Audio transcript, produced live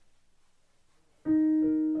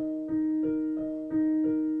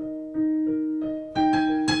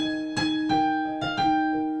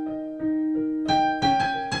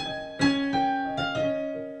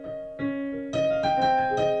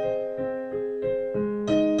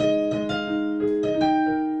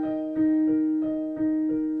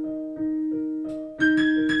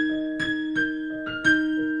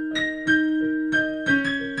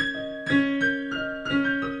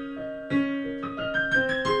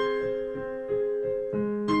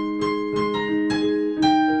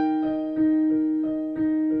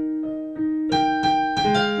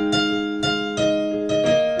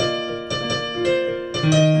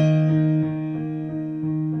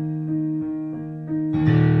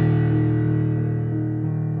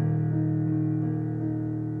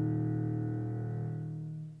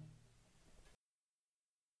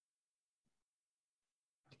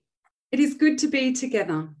Be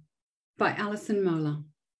Together by Alison Moeller.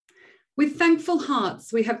 With thankful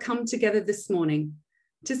hearts, we have come together this morning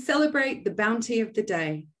to celebrate the bounty of the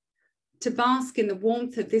day, to bask in the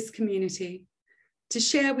warmth of this community, to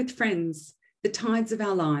share with friends the tides of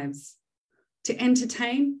our lives, to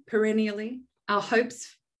entertain perennially our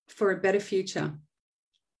hopes for a better future.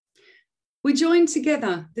 We join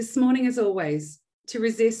together this morning, as always, to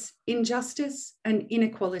resist injustice and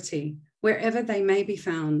inequality wherever they may be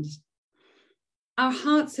found. Our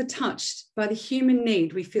hearts are touched by the human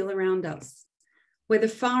need we feel around us, whether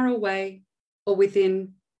far away or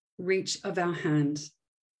within reach of our hand.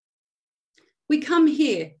 We come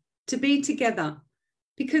here to be together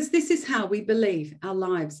because this is how we believe our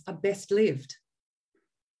lives are best lived.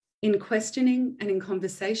 In questioning and in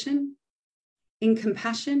conversation, in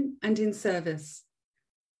compassion and in service,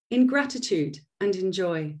 in gratitude and in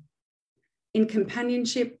joy, in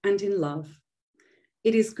companionship and in love.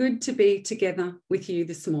 It is good to be together with you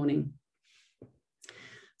this morning.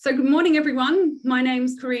 So good morning, everyone. My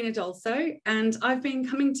name's Karina Dolso, and I've been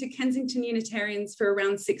coming to Kensington Unitarians for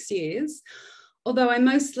around 6 years, although I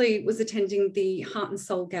mostly was attending the Heart and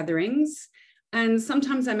Soul gatherings, and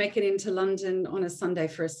sometimes I make it into London on a Sunday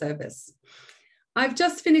for a service. I've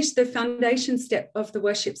just finished the foundation step of the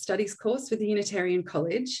Worship Studies course with the Unitarian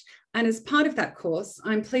College, and as part of that course,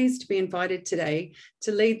 I'm pleased to be invited today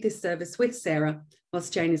to lead this service with Sarah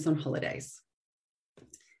whilst Jane is on holidays.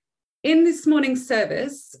 In this morning's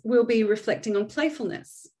service, we'll be reflecting on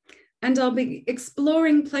playfulness, and I'll be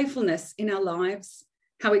exploring playfulness in our lives,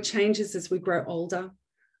 how it changes as we grow older,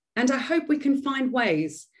 and I hope we can find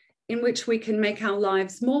ways in which we can make our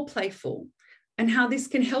lives more playful and how this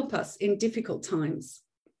can help us in difficult times.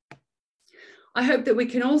 I hope that we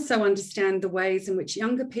can also understand the ways in which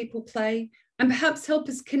younger people play and perhaps help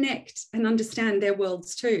us connect and understand their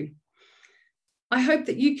worlds too. I hope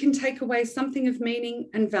that you can take away something of meaning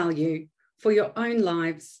and value for your own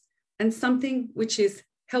lives and something which is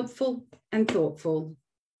helpful and thoughtful.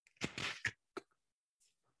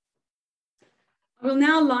 I will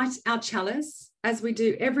now light our chalice, as we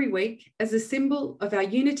do every week, as a symbol of our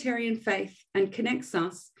Unitarian faith and connects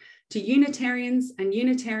us to Unitarians and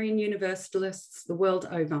Unitarian Universalists the world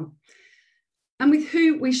over, and with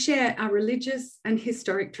who we share our religious and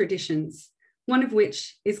historic traditions, one of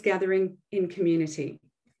which is gathering in community.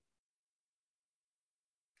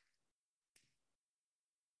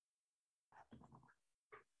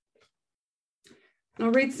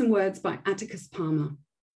 I'll read some words by Atticus Palmer.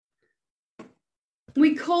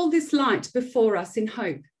 We call this light before us in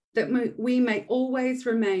hope that we may always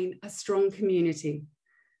remain a strong community,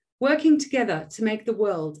 working together to make the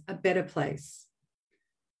world a better place.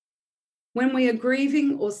 When we are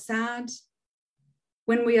grieving or sad,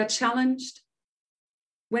 when we are challenged,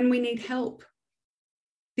 when we need help,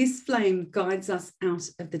 this flame guides us out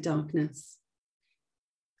of the darkness.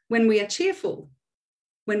 When we are cheerful,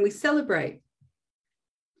 when we celebrate,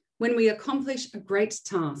 when we accomplish a great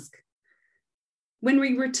task, when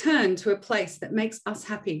we return to a place that makes us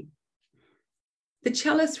happy, the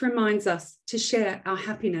chalice reminds us to share our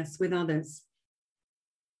happiness with others.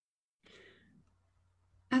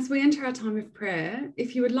 As we enter our time of prayer,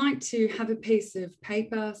 if you would like to have a piece of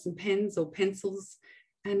paper, some pens or pencils,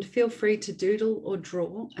 and feel free to doodle or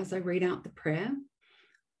draw as I read out the prayer.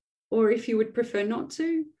 Or if you would prefer not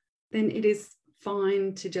to, then it is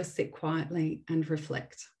fine to just sit quietly and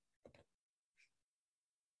reflect.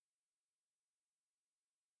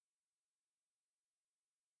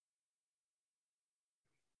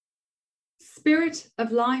 Spirit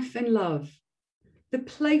of life and love, the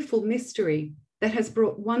playful mystery that has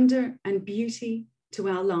brought wonder and beauty to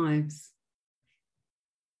our lives.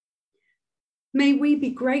 May we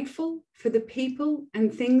be grateful for the people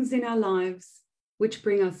and things in our lives which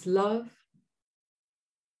bring us love,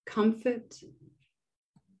 comfort,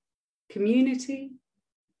 community,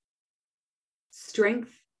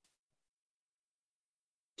 strength,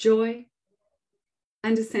 joy,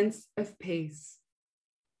 and a sense of peace.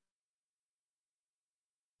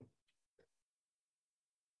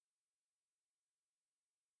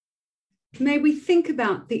 May we think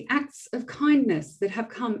about the acts of kindness that have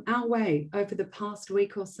come our way over the past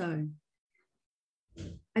week or so,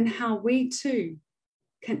 and how we too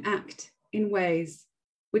can act in ways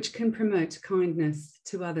which can promote kindness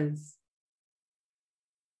to others.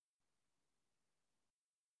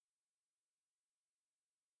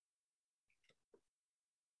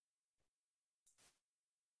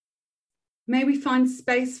 May we find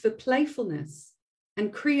space for playfulness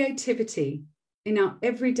and creativity in our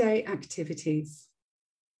everyday activities,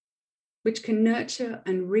 which can nurture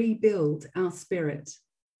and rebuild our spirit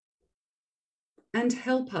and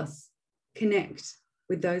help us connect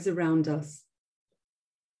with those around us.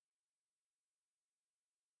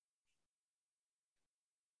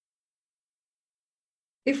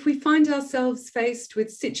 If we find ourselves faced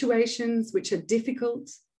with situations which are difficult,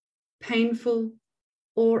 painful,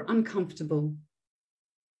 or uncomfortable,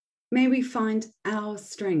 may we find our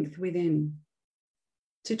strength within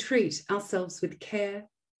to treat ourselves with care,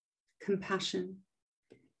 compassion,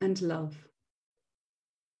 and love.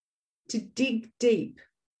 To dig deep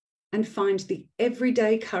and find the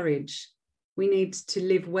everyday courage we need to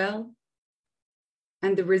live well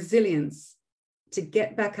and the resilience to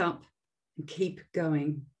get back up and keep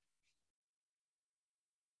going.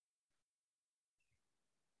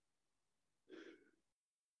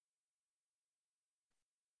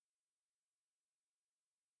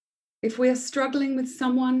 If we are struggling with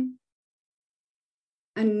someone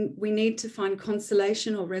and we need to find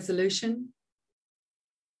consolation or resolution,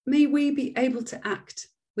 may we be able to act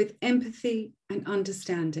with empathy and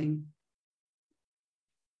understanding.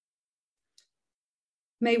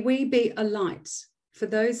 May we be a light for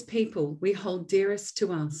those people we hold dearest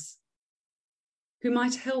to us, who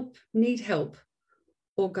might need help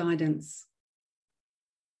or guidance.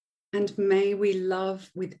 And may we love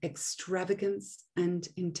with extravagance and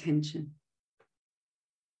intention.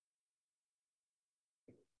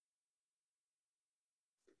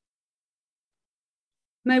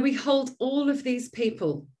 May we hold all of these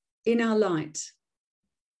people in our light,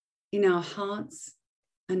 in our hearts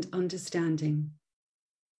and understanding.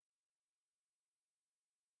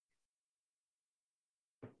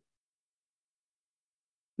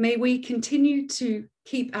 May we continue to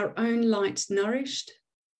keep our own light nourished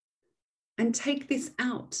and take this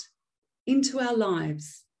out into our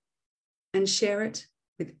lives and share it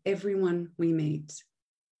with everyone we meet.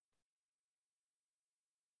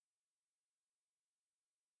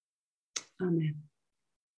 Amen.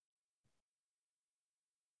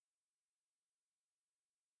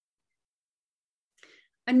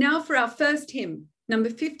 And now for our first hymn, number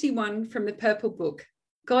 51 from the Purple Book,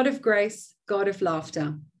 God of Grace, God of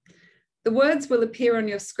Laughter. The words will appear on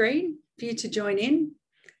your screen for you to join in,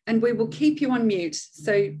 and we will keep you on mute,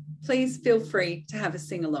 so please feel free to have a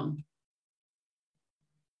sing along.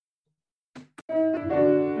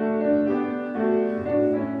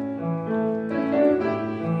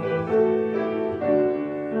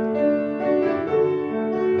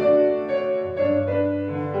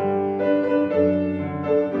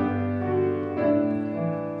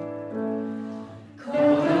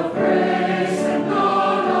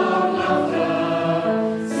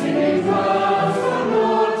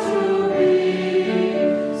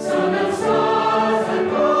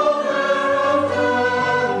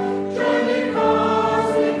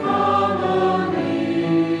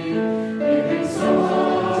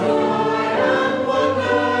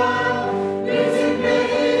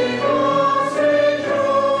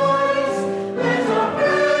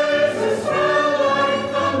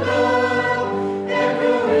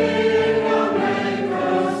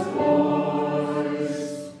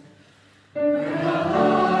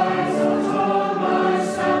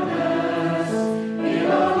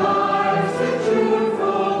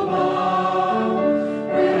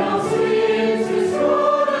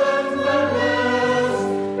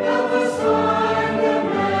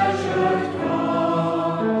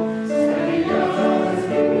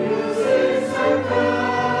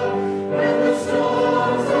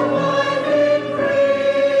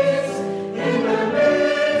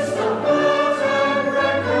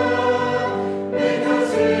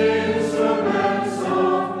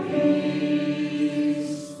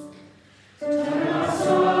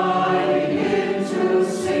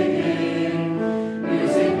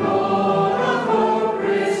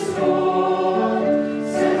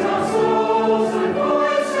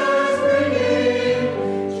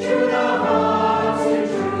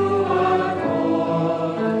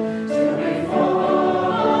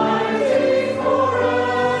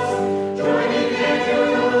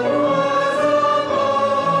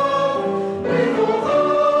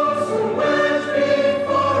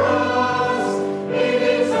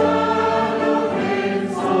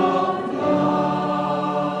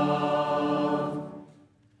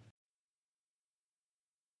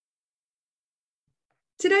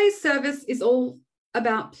 Today's service is all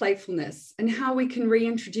about playfulness and how we can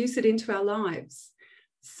reintroduce it into our lives.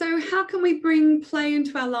 So how can we bring play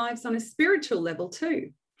into our lives on a spiritual level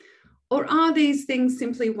too? Or are these things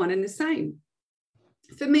simply one and the same?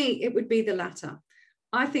 For me, it would be the latter.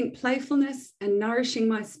 I think playfulness and nourishing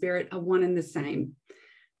my spirit are one and the same.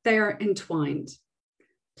 They are entwined.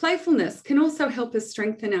 Playfulness can also help us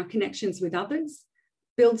strengthen our connections with others,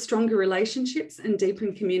 build stronger relationships, and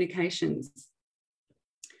deepen communications.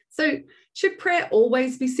 So, should prayer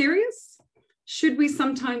always be serious? Should we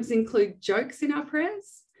sometimes include jokes in our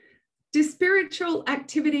prayers? Do spiritual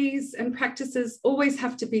activities and practices always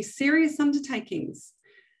have to be serious undertakings?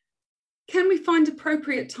 Can we find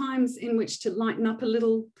appropriate times in which to lighten up a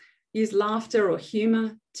little, use laughter or humour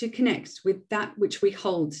to connect with that which we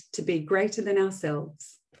hold to be greater than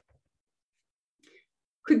ourselves?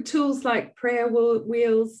 Could tools like prayer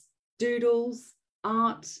wheels, doodles,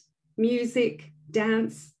 art, music,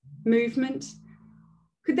 dance, movement,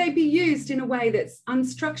 could they be used in a way that's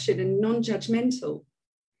unstructured and non-judgmental,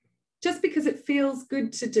 just because it feels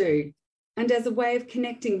good to do and as a way of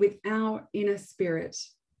connecting with our inner spirit?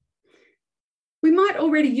 We might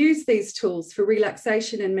already use these tools for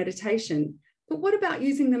relaxation and meditation, but what about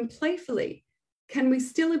using them playfully? Can we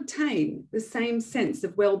still obtain the same sense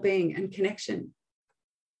of well-being and connection?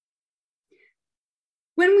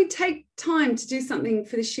 When we take time to do something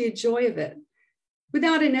for the sheer joy of it,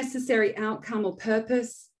 without a necessary outcome or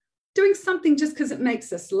purpose, doing something just because it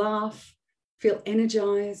makes us laugh, feel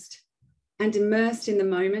energized, and immersed in the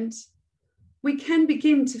moment, we can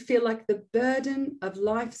begin to feel like the burden of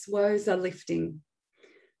life's woes are lifting,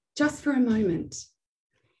 just for a moment,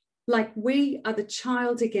 like we are the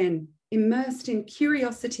child again, immersed in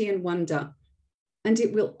curiosity and wonder, and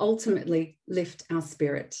it will ultimately lift our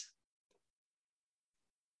spirit.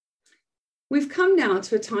 We've come now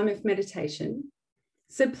to a time of meditation,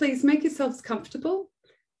 so please make yourselves comfortable,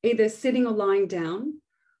 either sitting or lying down,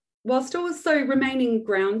 whilst also remaining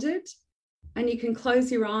grounded, and you can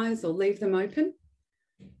close your eyes or leave them open.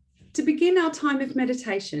 To begin our time of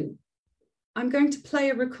meditation, I'm going to play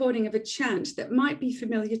a recording of a chant that might be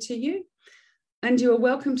familiar to you, and you are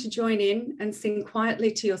welcome to join in and sing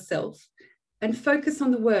quietly to yourself and focus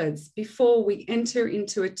on the words before we enter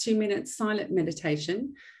into a 2-minute silent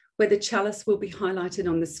meditation where the chalice will be highlighted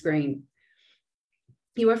on the screen.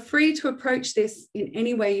 You are free to approach this in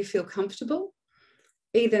any way you feel comfortable,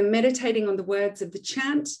 either meditating on the words of the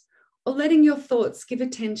chant or letting your thoughts give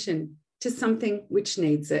attention to something which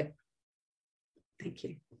needs it. Thank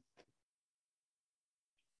you.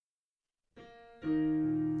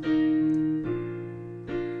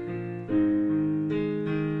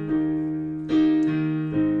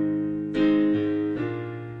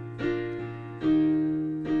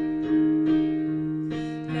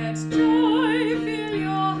 Joy fill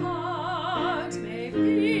your heart, may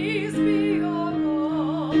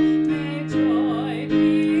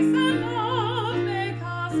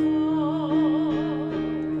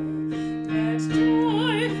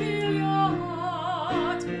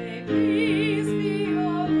peace be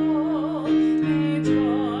your goal.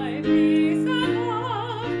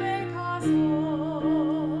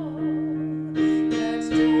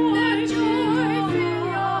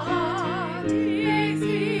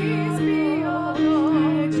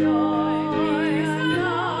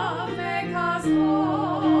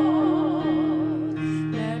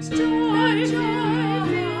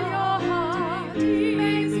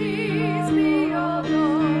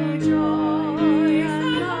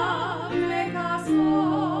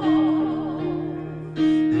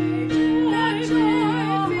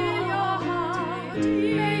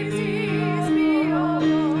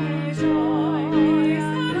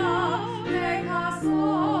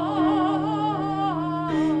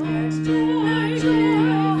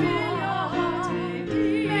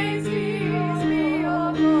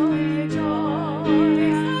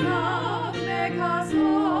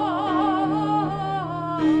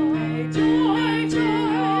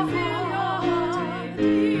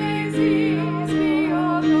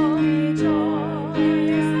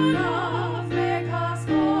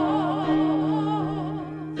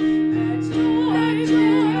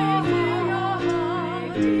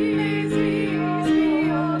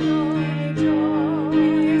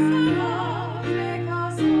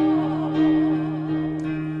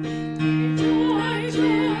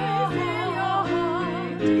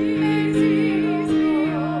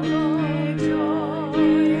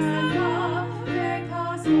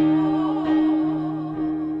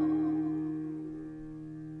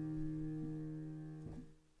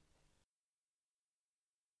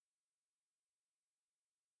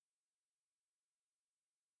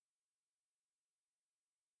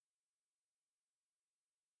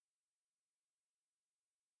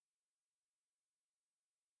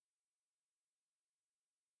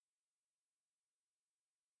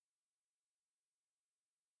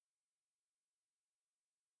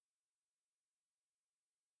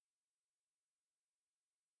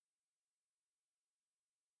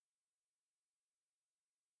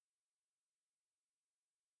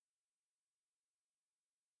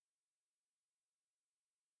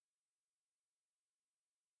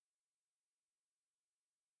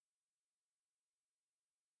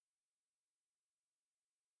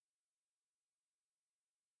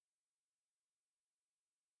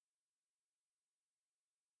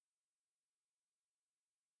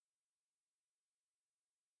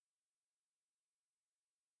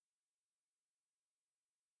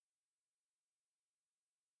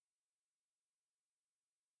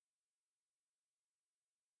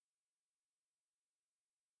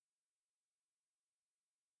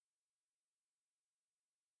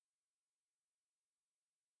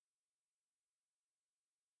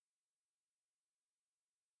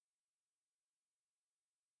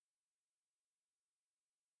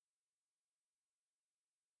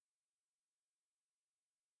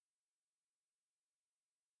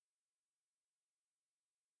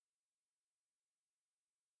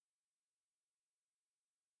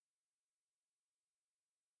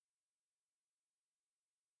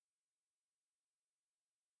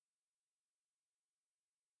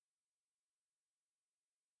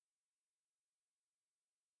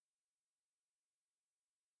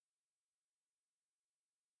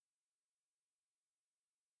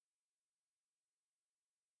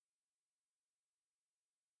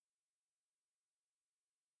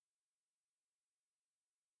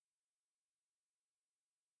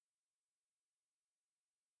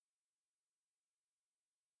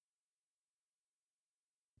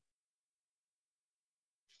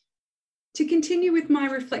 To continue with my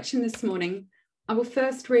reflection this morning, I will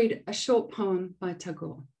first read a short poem by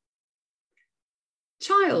Tagore.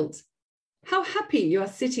 Child, how happy you are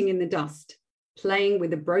sitting in the dust, playing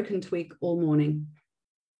with a broken twig all morning.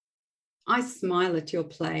 I smile at your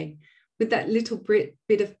play with that little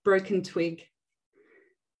bit of broken twig.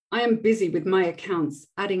 I am busy with my accounts,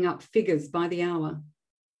 adding up figures by the hour.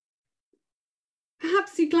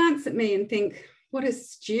 Perhaps you glance at me and think, what a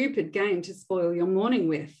stupid game to spoil your morning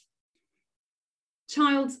with.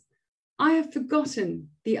 Child, I have forgotten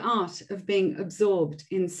the art of being absorbed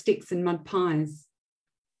in sticks and mud pies.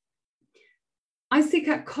 I seek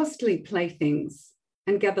out costly playthings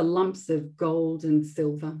and gather lumps of gold and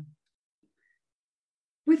silver.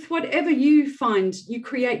 With whatever you find, you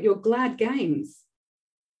create your glad games.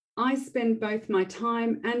 I spend both my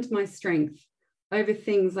time and my strength over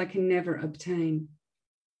things I can never obtain.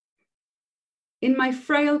 In my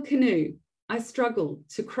frail canoe, I struggle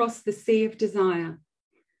to cross the sea of desire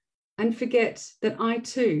and forget that I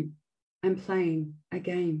too am playing a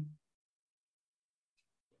game.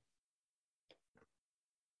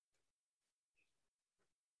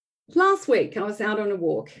 Last week, I was out on a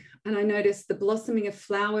walk and I noticed the blossoming of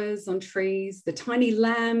flowers on trees, the tiny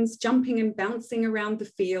lambs jumping and bouncing around the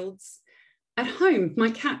fields. At home, my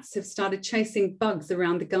cats have started chasing bugs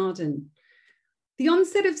around the garden. The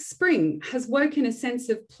onset of spring has woken a sense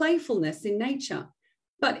of playfulness in nature,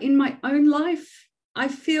 but in my own life, I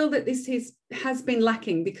feel that this has been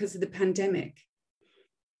lacking because of the pandemic.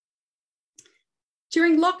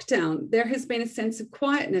 During lockdown, there has been a sense of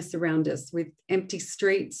quietness around us with empty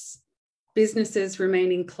streets, businesses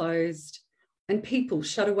remaining closed, and people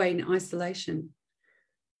shut away in isolation.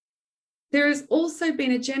 There has also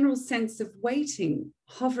been a general sense of waiting,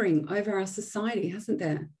 hovering over our society, hasn't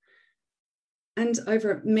there? And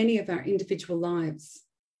over many of our individual lives.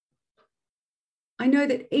 I know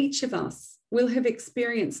that each of us will have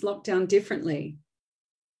experienced lockdown differently.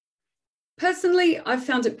 Personally, I've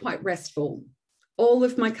found it quite restful. All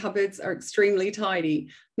of my cupboards are extremely tidy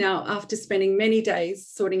now after spending many days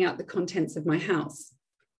sorting out the contents of my house.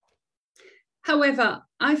 However,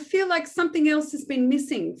 I feel like something else has been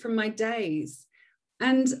missing from my days.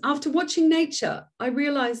 And after watching nature, I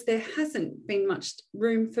realized there hasn't been much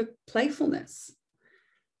room for playfulness.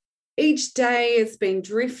 Each day has been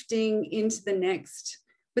drifting into the next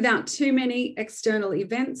without too many external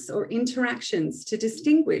events or interactions to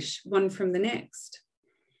distinguish one from the next.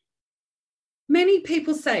 Many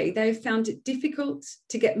people say they've found it difficult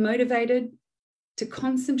to get motivated, to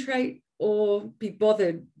concentrate, or be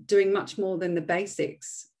bothered doing much more than the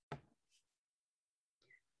basics.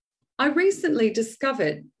 I recently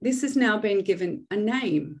discovered this has now been given a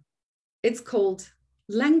name. It's called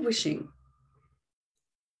languishing.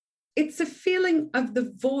 It's a feeling of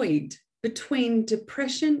the void between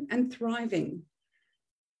depression and thriving.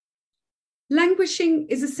 Languishing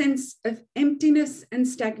is a sense of emptiness and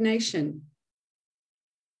stagnation.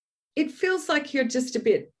 It feels like you're just a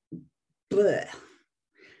bit bleh.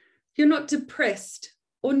 You're not depressed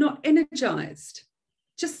or not energized,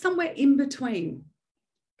 just somewhere in between.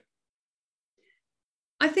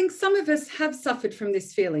 I think some of us have suffered from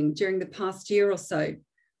this feeling during the past year or so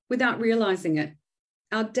without realizing it.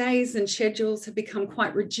 Our days and schedules have become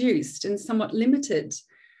quite reduced and somewhat limited,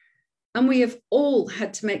 and we have all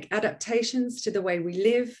had to make adaptations to the way we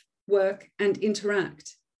live, work, and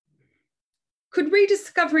interact. Could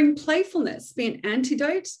rediscovering playfulness be an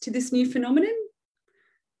antidote to this new phenomenon?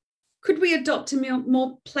 Could we adopt a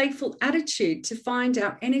more playful attitude to find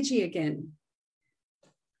our energy again?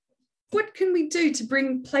 What can we do to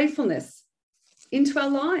bring playfulness into our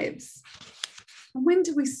lives? And when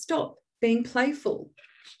do we stop being playful?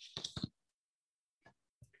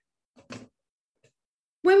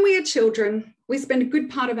 When we are children, we spend a good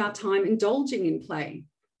part of our time indulging in play.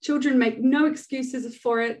 Children make no excuses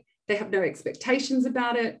for it. They have no expectations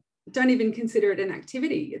about it, don't even consider it an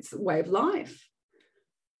activity. It's a way of life.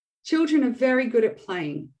 Children are very good at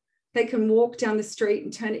playing. They can walk down the street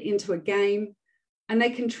and turn it into a game, and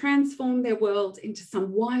they can transform their world into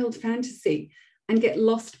some wild fantasy and get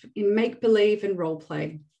lost in make-believe and role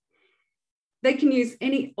play. They can use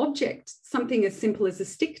any object, something as simple as a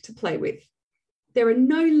stick, to play with. There are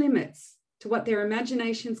no limits to what their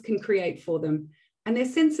imaginations can create for them, and their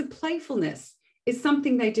sense of playfulness is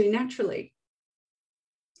something they do naturally.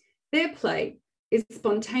 Their play is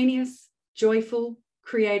spontaneous, joyful,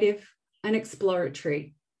 creative, and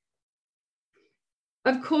exploratory.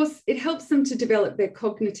 Of course, it helps them to develop their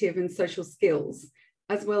cognitive and social skills,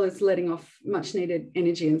 as well as letting off much needed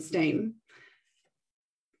energy and steam.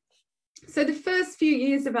 So the first few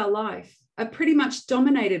years of our life are pretty much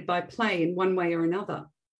dominated by play in one way or another.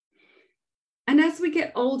 And as we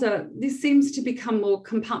get older, this seems to become more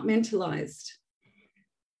compartmentalized.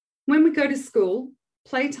 When we go to school,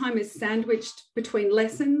 playtime is sandwiched between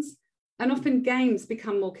lessons, and often games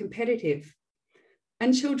become more competitive,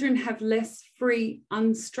 and children have less free,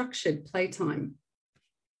 unstructured playtime.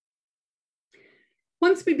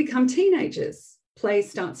 Once we become teenagers, play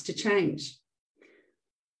starts to change.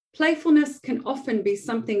 Playfulness can often be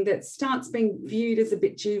something that starts being viewed as a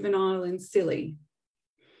bit juvenile and silly.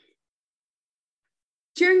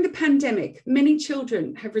 During the pandemic, many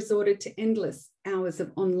children have resorted to endless hours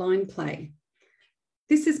of online play.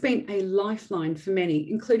 This has been a lifeline for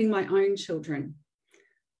many, including my own children.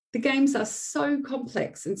 The games are so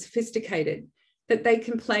complex and sophisticated that they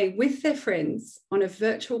can play with their friends on a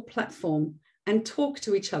virtual platform and talk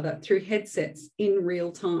to each other through headsets in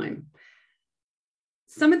real time.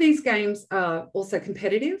 Some of these games are also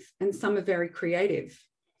competitive and some are very creative,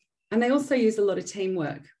 and they also use a lot of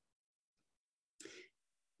teamwork.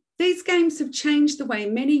 These games have changed the way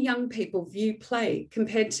many young people view play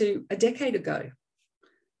compared to a decade ago.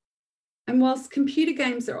 And whilst computer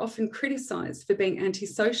games are often criticised for being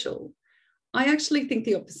antisocial, I actually think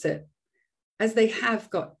the opposite, as they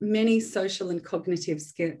have got many social and cognitive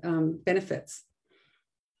benefits.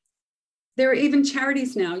 There are even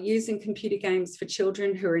charities now using computer games for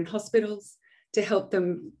children who are in hospitals to help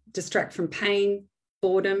them distract from pain,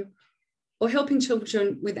 boredom, or helping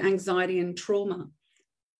children with anxiety and trauma,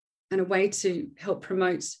 and a way to help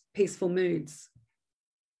promote peaceful moods.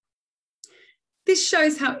 This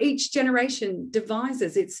shows how each generation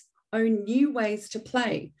devises its own new ways to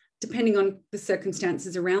play, depending on the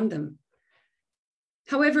circumstances around them.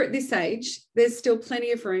 However, at this age, there's still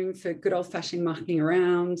plenty of room for good old-fashioned mucking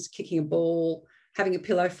around, kicking a ball, having a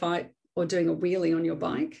pillow fight, or doing a wheelie on your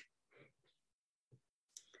bike.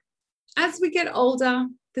 As we get older,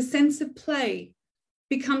 the sense of play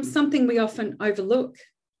becomes something we often overlook.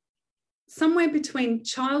 Somewhere between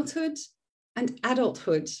childhood and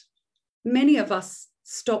adulthood, many of us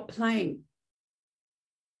stop playing.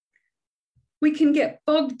 We can get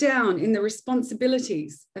bogged down in the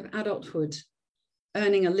responsibilities of adulthood,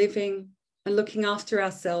 earning a living and looking after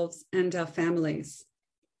ourselves and our families.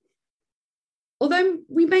 Although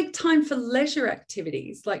we make time for leisure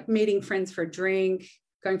activities like meeting friends for a drink,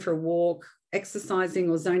 going for a walk, exercising,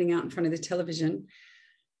 or zoning out in front of the television,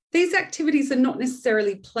 these activities are not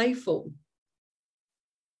necessarily playful.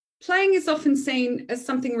 Playing is often seen as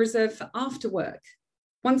something reserved for after work,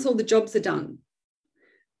 once all the jobs are done.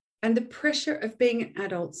 And the pressure of being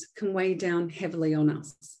adults can weigh down heavily on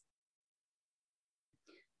us.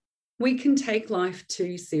 We can take life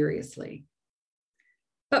too seriously.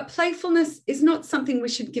 But playfulness is not something we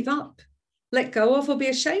should give up, let go of, or be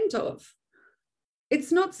ashamed of.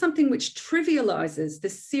 It's not something which trivializes the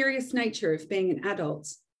serious nature of being an adult,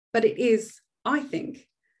 but it is, I think,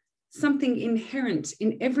 something inherent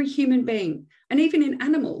in every human being and even in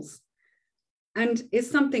animals, and is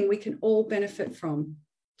something we can all benefit from.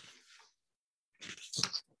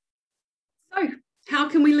 So, how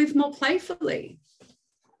can we live more playfully?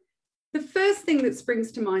 The first thing that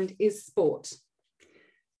springs to mind is sport.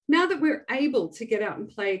 Now that we're able to get out and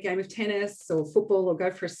play a game of tennis or football or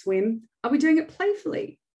go for a swim, are we doing it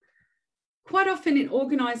playfully? Quite often in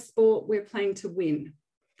organised sport, we're playing to win.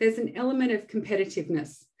 There's an element of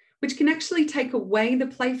competitiveness, which can actually take away the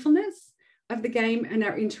playfulness of the game and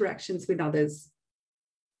our interactions with others.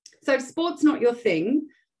 So if sport's not your thing,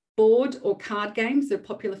 board or card games are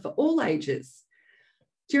popular for all ages.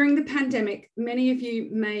 During the pandemic, many of you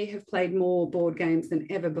may have played more board games than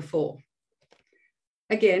ever before.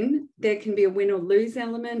 Again, there can be a win or lose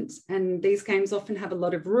element, and these games often have a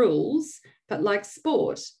lot of rules, but like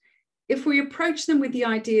sport, if we approach them with the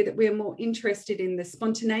idea that we are more interested in the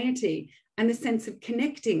spontaneity and the sense of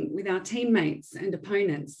connecting with our teammates and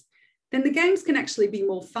opponents, then the games can actually be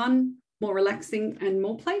more fun, more relaxing, and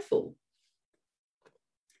more playful.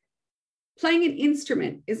 Playing an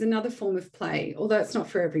instrument is another form of play, although it's not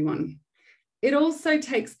for everyone. It also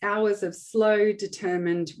takes hours of slow,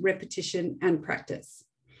 determined repetition and practice.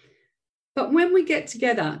 But when we get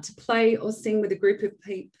together to play or sing with a group of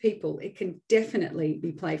people, it can definitely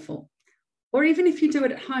be playful. Or even if you do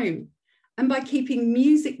it at home, and by keeping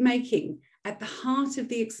music making at the heart of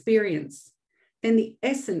the experience, then the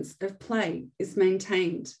essence of play is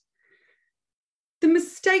maintained. The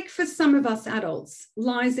mistake for some of us adults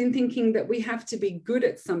lies in thinking that we have to be good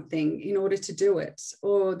at something in order to do it,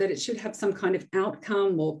 or that it should have some kind of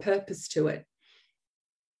outcome or purpose to it.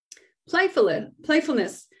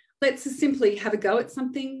 Playfulness lets us simply have a go at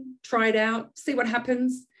something, try it out, see what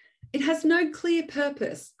happens. It has no clear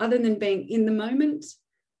purpose other than being in the moment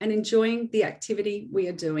and enjoying the activity we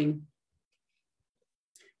are doing.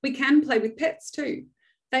 We can play with pets too.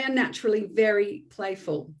 They are naturally very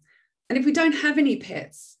playful. And if we don't have any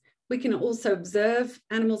pets, we can also observe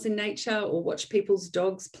animals in nature or watch people's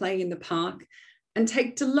dogs play in the park and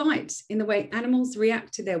take delight in the way animals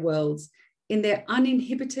react to their worlds in their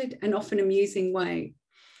uninhibited and often amusing way.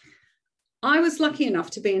 I was lucky enough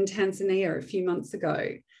to be in Tanzania a few months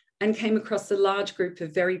ago and came across a large group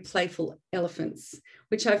of very playful elephants,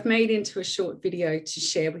 which I've made into a short video to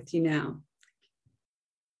share with you now.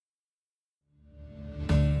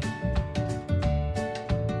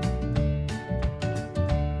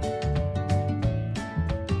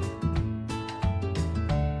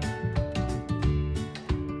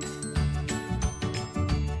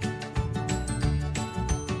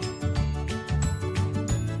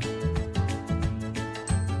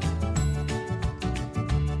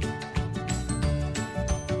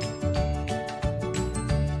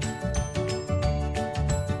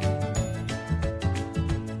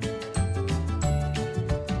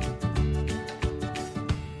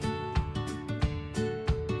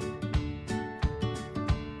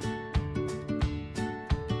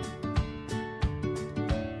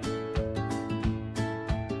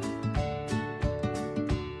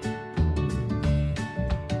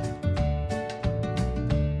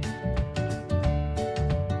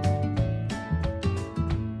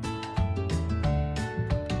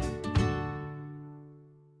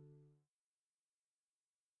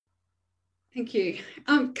 Thank you.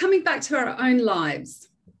 Coming back to our own lives,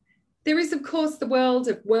 there is, of course, the world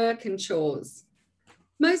of work and chores.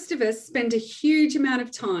 Most of us spend a huge amount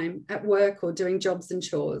of time at work or doing jobs and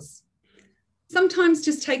chores. Sometimes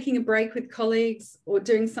just taking a break with colleagues or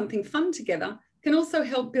doing something fun together can also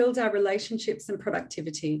help build our relationships and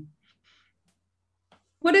productivity.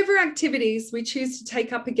 Whatever activities we choose to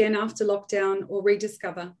take up again after lockdown or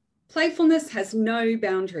rediscover, playfulness has no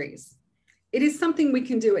boundaries. It is something we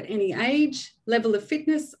can do at any age, level of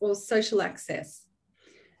fitness, or social access.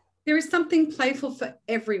 There is something playful for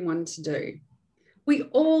everyone to do. We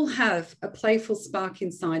all have a playful spark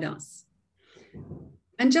inside us.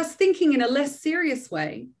 And just thinking in a less serious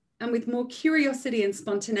way and with more curiosity and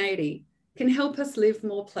spontaneity can help us live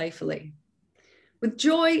more playfully, with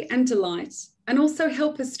joy and delight, and also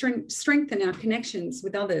help us strengthen our connections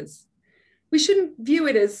with others. We shouldn't view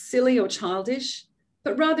it as silly or childish,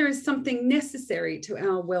 but rather as something necessary to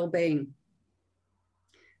our well-being.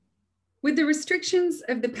 With the restrictions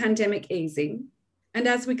of the pandemic easing, and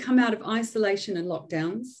as we come out of isolation and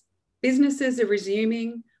lockdowns, businesses are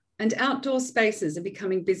resuming and outdoor spaces are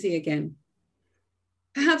becoming busy again.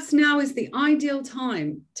 Perhaps now is the ideal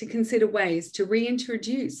time to consider ways to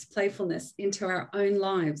reintroduce playfulness into our own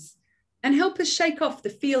lives and help us shake off the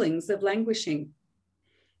feelings of languishing.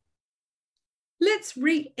 Let's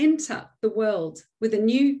re-enter the world with a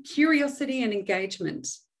new curiosity and engagement,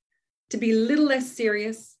 to be a little less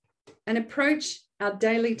serious and approach our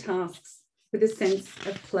daily tasks with a sense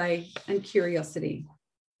of play and curiosity.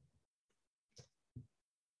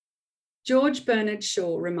 George Bernard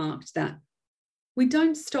Shaw remarked that we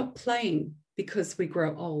don't stop playing because we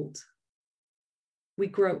grow old. We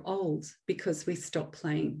grow old because we stop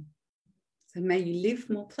playing. So may you live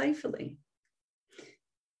more playfully.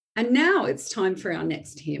 And now it's time for our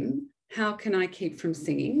next hymn, How Can I Keep From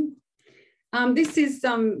Singing? This is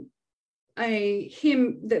a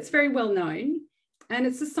hymn that's very well known, and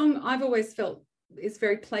it's a song I've always felt is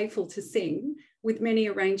very playful to sing with many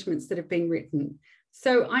arrangements that have been written.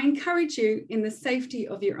 So I encourage you in the safety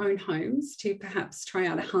of your own homes to perhaps try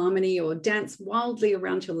out a harmony or dance wildly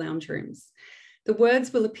around your lounge rooms. The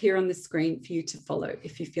words will appear on the screen for you to follow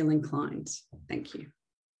if you feel inclined. Thank you.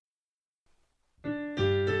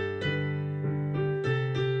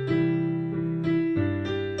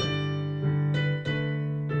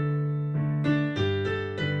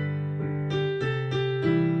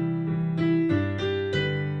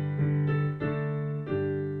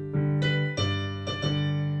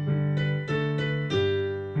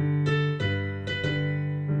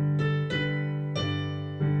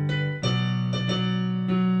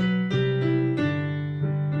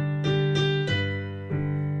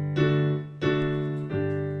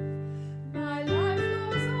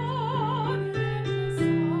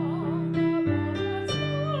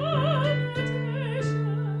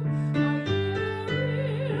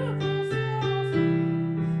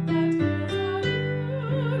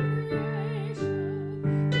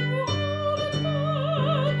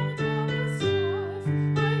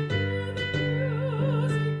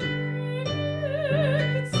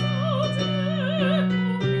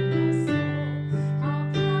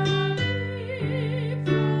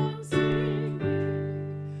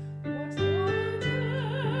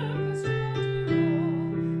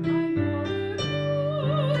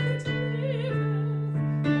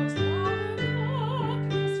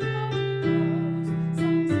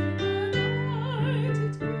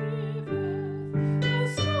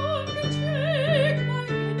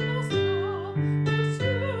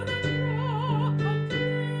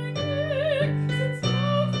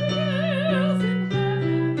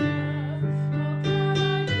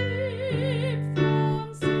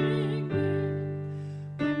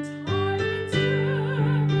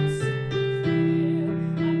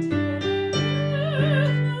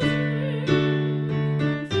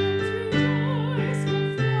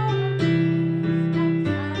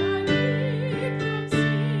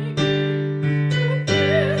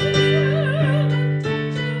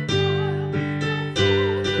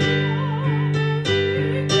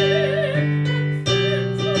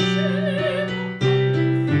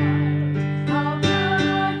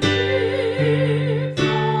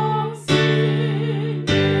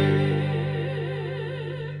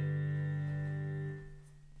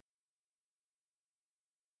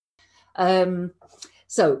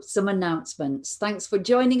 So some announcements. Thanks for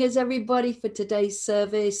joining us, everybody, for today's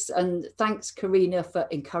service. And thanks, Karina, for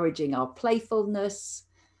encouraging our playfulness.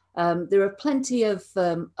 There are plenty of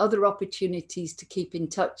other opportunities to keep in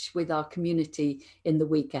touch with our community in the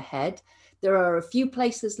week ahead. There are a few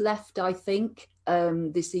places left, I think,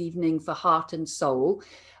 this evening for Heart and Soul.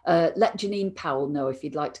 Let Janine Powell know if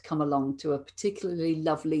you'd like to come along to a particularly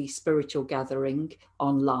lovely spiritual gathering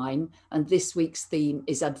online. And this week's theme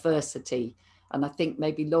is adversity. And I think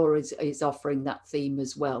maybe Laura is offering that theme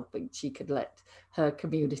as well, but she could let her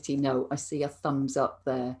community know. I see a thumbs up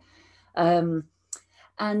there. And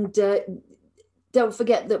don't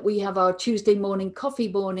forget that we have our Tuesday morning coffee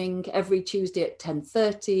morning every Tuesday at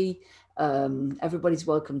 10:30. Everybody's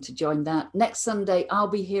welcome to join that. Next Sunday, I'll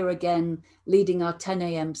be here again leading our 10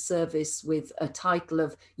 a.m. service with a title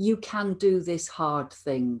of You Can Do This Hard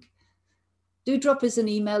Thing. Do drop us an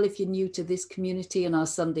email if you're new to this community and our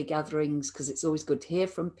Sunday gatherings, because it's always good to hear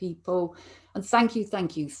from people. And thank you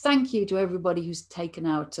to everybody who's taken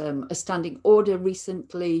out a standing order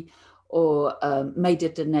recently or made a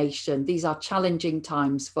donation. These are challenging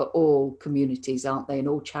times for all communities, aren't they, and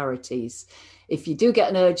all charities. If you do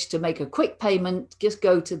get an urge to make a quick payment, just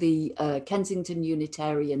go to the Kensington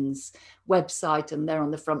Unitarians website, and there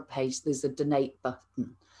on the front page, there's a donate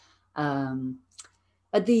button.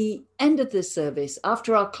 At the end of the service,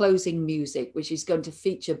 after our closing music, which is going to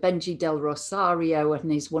feature Benji Del Rosario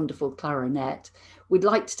and his wonderful clarinet, we'd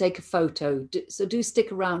like to take a photo. So do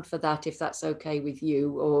stick around for that if that's okay with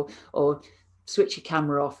you, or switch your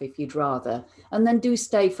camera off if you'd rather. And then do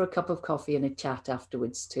stay for a cup of coffee and a chat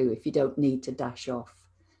afterwards too, if you don't need to dash off.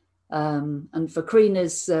 And for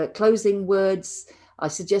Karina's closing words, I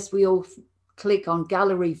suggest we all click on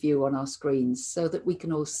gallery view on our screens so that we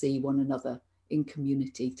can all see one another in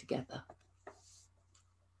community together.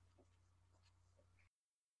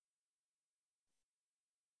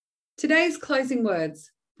 Today's closing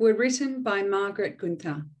words were written by Margaret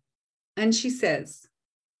Gunther, and she says,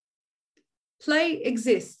 "Play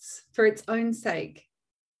exists for its own sake.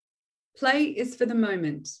 Play is for the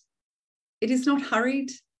moment. It is not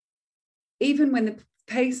hurried, even when the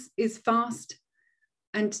pace is fast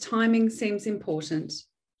and timing seems important.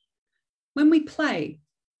 When we play,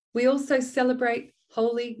 we also celebrate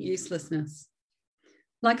holy uselessness.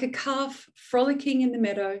 Like a calf frolicking in the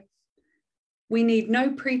meadow, we need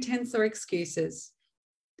no pretense or excuses.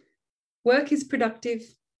 Work is productive,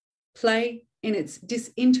 play in its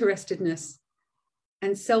disinterestedness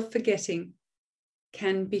and self-forgetting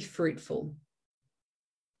can be fruitful."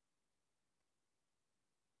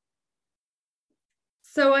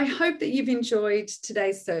 So I hope that you've enjoyed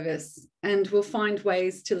today's service and will find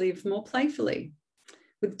ways to live more playfully,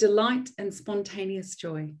 with delight and spontaneous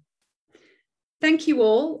joy. Thank you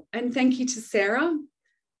all, and thank you to Sarah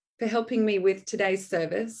for helping me with today's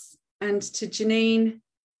service, and to Janine,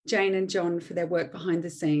 Jane and John for their work behind the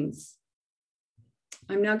scenes.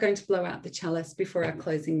 I'm now going to blow out the chalice before our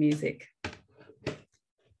closing music.